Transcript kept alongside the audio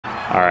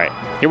All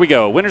right, here we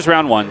go. Winners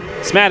round 1.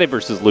 Smatd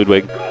versus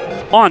Ludwig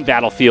on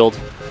Battlefield.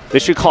 They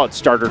should call it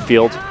Starter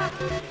Field.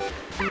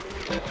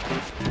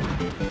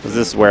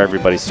 This is where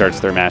everybody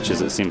starts their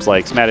matches, it seems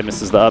like. Smatd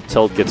misses the up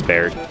tilt, gets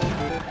bared.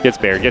 Gets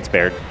bared, gets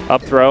bared.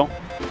 Up throw.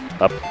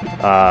 Up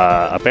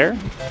air,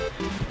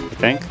 I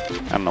think.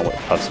 I don't know what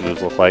Puff's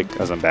moves look like,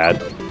 because I'm bad.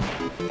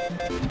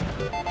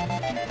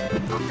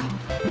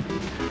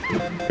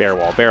 Bear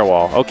wall, bear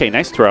wall. Okay,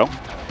 nice throw.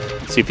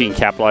 Let's see if he can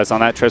capitalize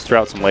on that. Tries to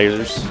throw out some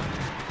lasers.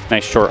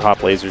 Nice short hop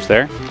lasers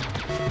there.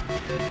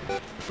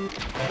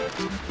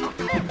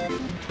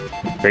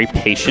 Very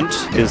patient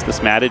is the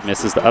Smatd.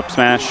 Misses the up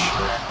smash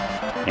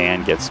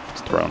and gets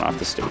thrown off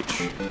the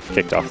stage.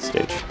 Kicked off the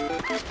stage.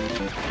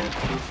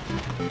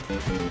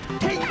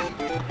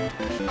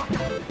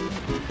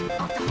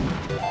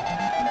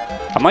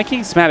 I'm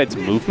liking Smatd's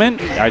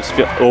movement. I just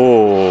feel...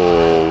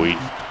 Oh,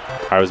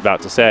 I was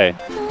about to say.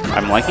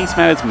 I'm liking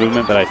Smatd's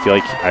movement, but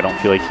I don't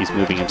feel like he's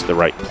moving into the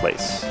right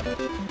place.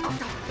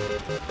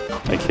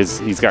 Like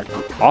he's got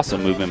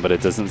awesome movement, but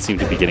it doesn't seem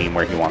to be getting him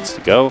where he wants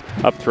to go.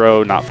 Up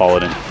throw, not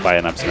followed in by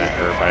an up smash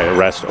or by a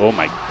rest. Oh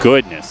my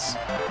goodness.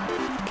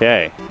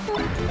 Okay.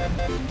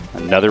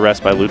 Another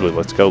rest by Ludwig.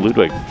 Let's go,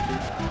 Ludwig.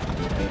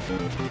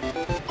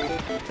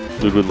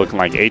 Ludwig looking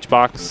like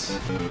H-box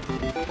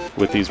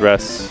with these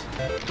rests.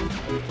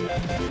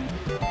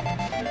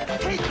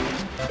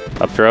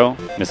 Up throw,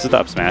 misses the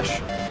up smash.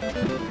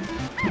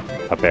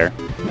 Up air.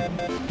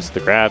 Misses the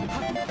grab.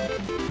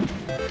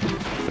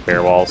 The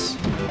bear walls.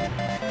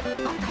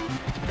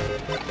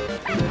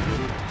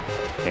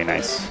 Okay,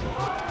 nice.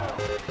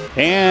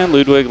 And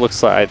Ludwig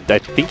looks like, I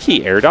think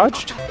he air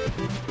dodged.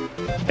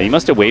 He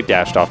must have wave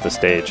dashed off the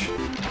stage.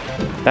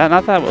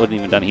 Not that wouldn't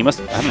even done. He must,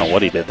 I don't know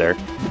what he did there.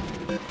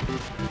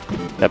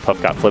 That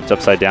Puff got flipped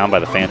upside down by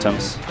the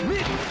Phantoms.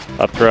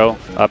 Up throw,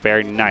 up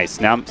air,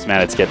 nice. Now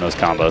Smatd's getting those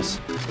combos.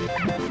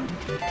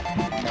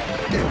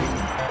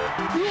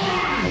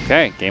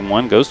 Okay, game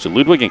 1 goes to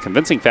Ludwig in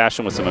convincing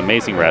fashion with some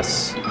amazing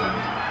rests.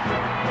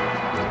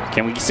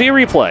 Can we see a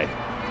replay?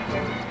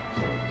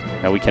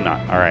 No, we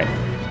cannot. All right.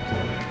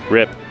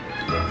 RIP.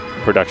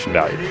 Production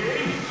value.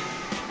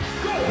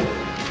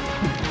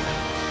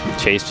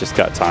 Chase just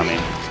got Tommy.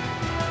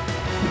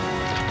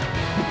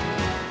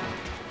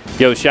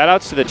 Yo, shout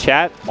outs to the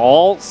chat.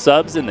 All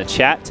subs in the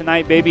chat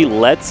tonight, baby.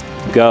 Let's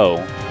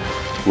go.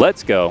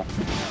 Let's go.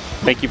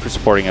 Thank you for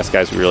supporting us,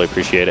 guys. We really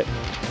appreciate it.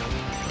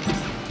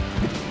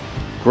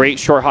 Great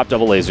short hop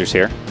double lasers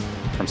here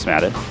from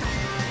Smatd.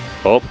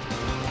 Oh.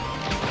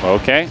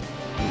 Okay.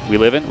 We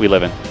live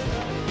in.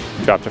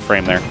 Dropped a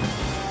frame there.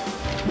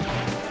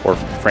 Or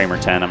frame or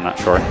 10, I'm not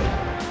sure.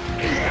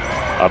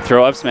 Up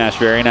throw, up smash,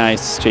 very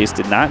nice. Chase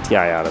did not TI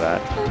out of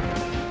that.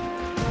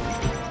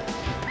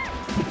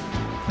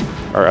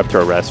 Or up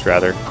throw rest,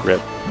 rather.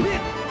 RIP.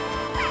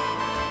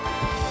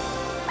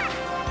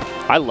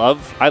 I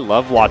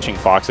love watching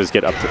foxes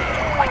get up to...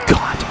 Oh my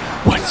god,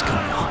 what is going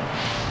on?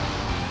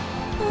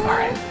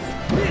 Alright.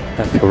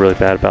 I feel really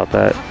bad about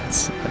that. I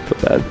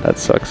feel bad. That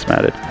sucks,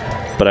 Smatd.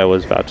 But I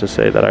was about to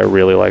say that I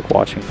really like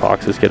watching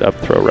foxes get up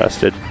throw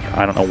rested.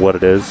 I don't know what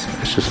it is.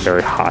 It's just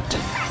very hot.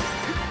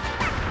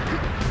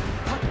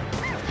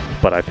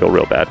 But I feel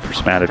real bad for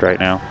Smatd right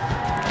now.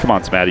 Come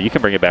on, Smatd. You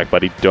can bring it back,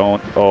 buddy.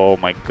 Don't. Oh,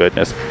 my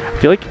goodness. I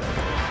feel like...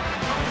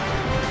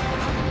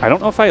 I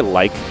don't know if I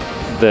like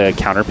the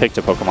counter pick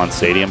to Pokemon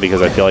Stadium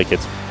because I feel like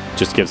it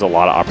just gives a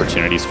lot of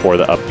opportunities for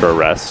the up throw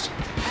rest.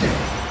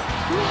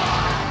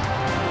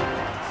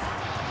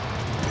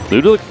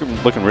 Ludwig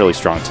looking really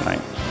strong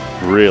tonight.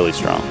 Really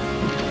strong.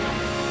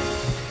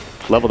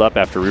 Leveled up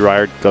after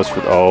rewired. Goes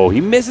for... Oh, he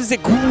misses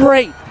it.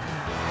 Great!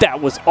 That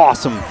was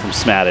awesome from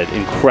Smatd.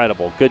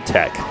 Incredible. Good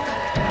tech.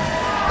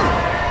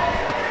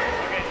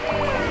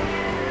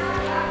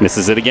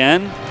 Misses it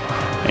again.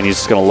 And he's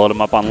just going to load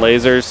him up on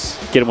lasers.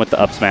 Get him with the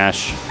up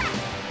smash.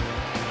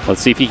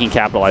 Let's see if he can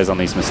capitalize on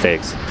these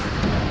mistakes.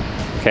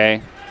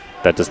 Okay.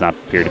 That does not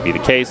appear to be the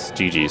case.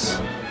 GG's.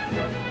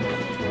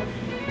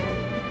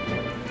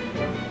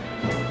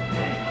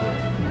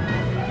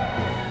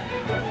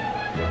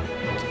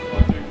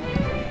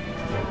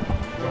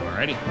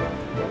 Alrighty.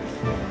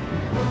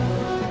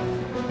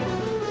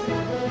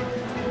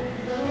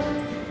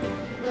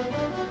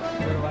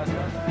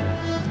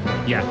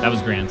 Yeah, that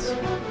was Grant's.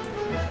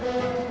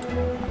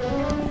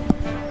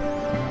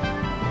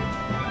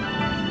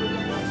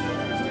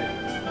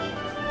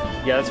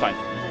 Yeah, that's fine.